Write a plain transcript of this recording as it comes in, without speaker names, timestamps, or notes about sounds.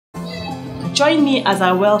Join me as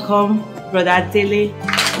I welcome Brother Dele.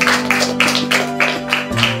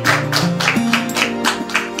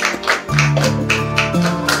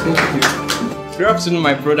 Good afternoon,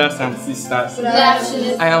 my brothers and sisters. Good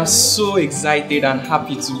afternoon. I am so excited and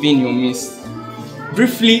happy to be in your midst.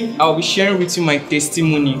 Briefly, I'll be sharing with you my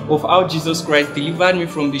testimony of how Jesus Christ delivered me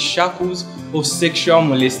from the shackles of sexual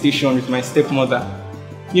molestation with my stepmother.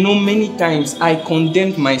 You know, many times I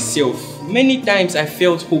condemned myself. Many times I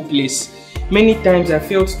felt hopeless. Many times I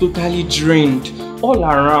felt totally drained all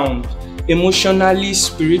around. Emotionally,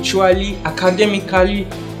 spiritually, academically,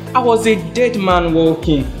 I was a dead man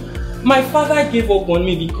walking. My father gave up on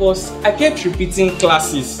me because I kept repeating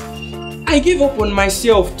classes. I gave up on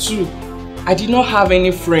myself too. I did not have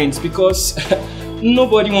any friends because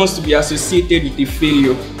nobody wants to be associated with a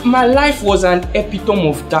failure. My life was an epitome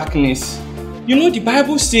of darkness. You know, the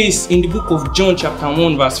Bible says in the book of John chapter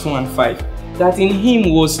 1 verse 4 and 5 that in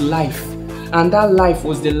him was life, and that life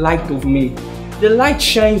was the light of men. The light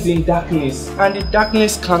shines in darkness, and the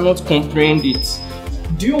darkness cannot comprehend it.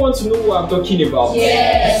 Do you want to know who I'm talking about?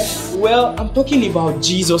 Yes. Well, I'm talking about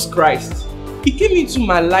Jesus Christ. He came into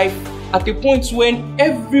my life at a point when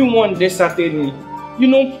everyone deserted me. You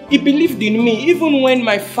know, he believed in me even when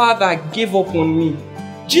my father gave up on me.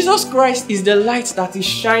 Jesus Christ is the light that is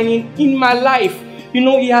shining in my life. You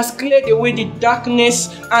know, he has cleared away the darkness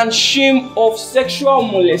and shame of sexual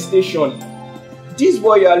molestation. This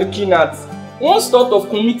boy you are looking at once thought of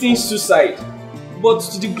committing suicide, but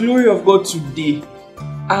to the glory of God today,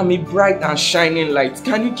 I'm a bright and shining light.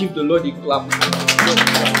 Can you give the Lord a clap?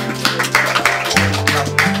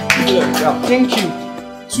 Thank you.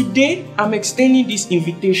 Today, I'm extending this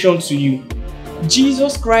invitation to you.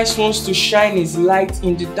 Jesus Christ wants to shine his light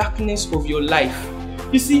in the darkness of your life.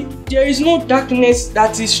 You see, there is no darkness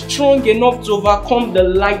that is strong enough to overcome the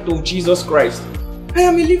light of Jesus Christ. I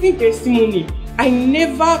am a living testimony. I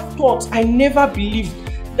never believed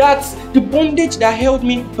that the bondage that held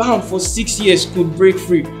me bound for 6 years could break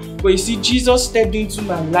free. But you see, Jesus stepped into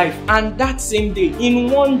my life, and that same day, in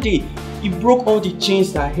one day, he broke all the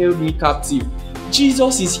chains that held me captive.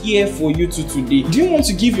 Jesus is here for you too today. Do you want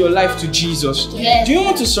to give your life to Jesus? Yes. Do you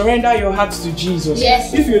want to surrender your heart to Jesus?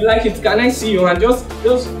 Yes. If you like it, can I see your hand? Just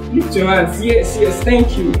lift your hands. Yes,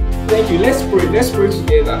 thank you. Thank you. Let's pray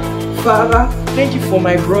together. Father, thank you for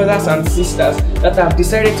my brothers and sisters that have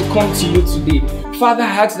decided to come to you today. Father,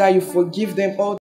 I ask that you forgive them all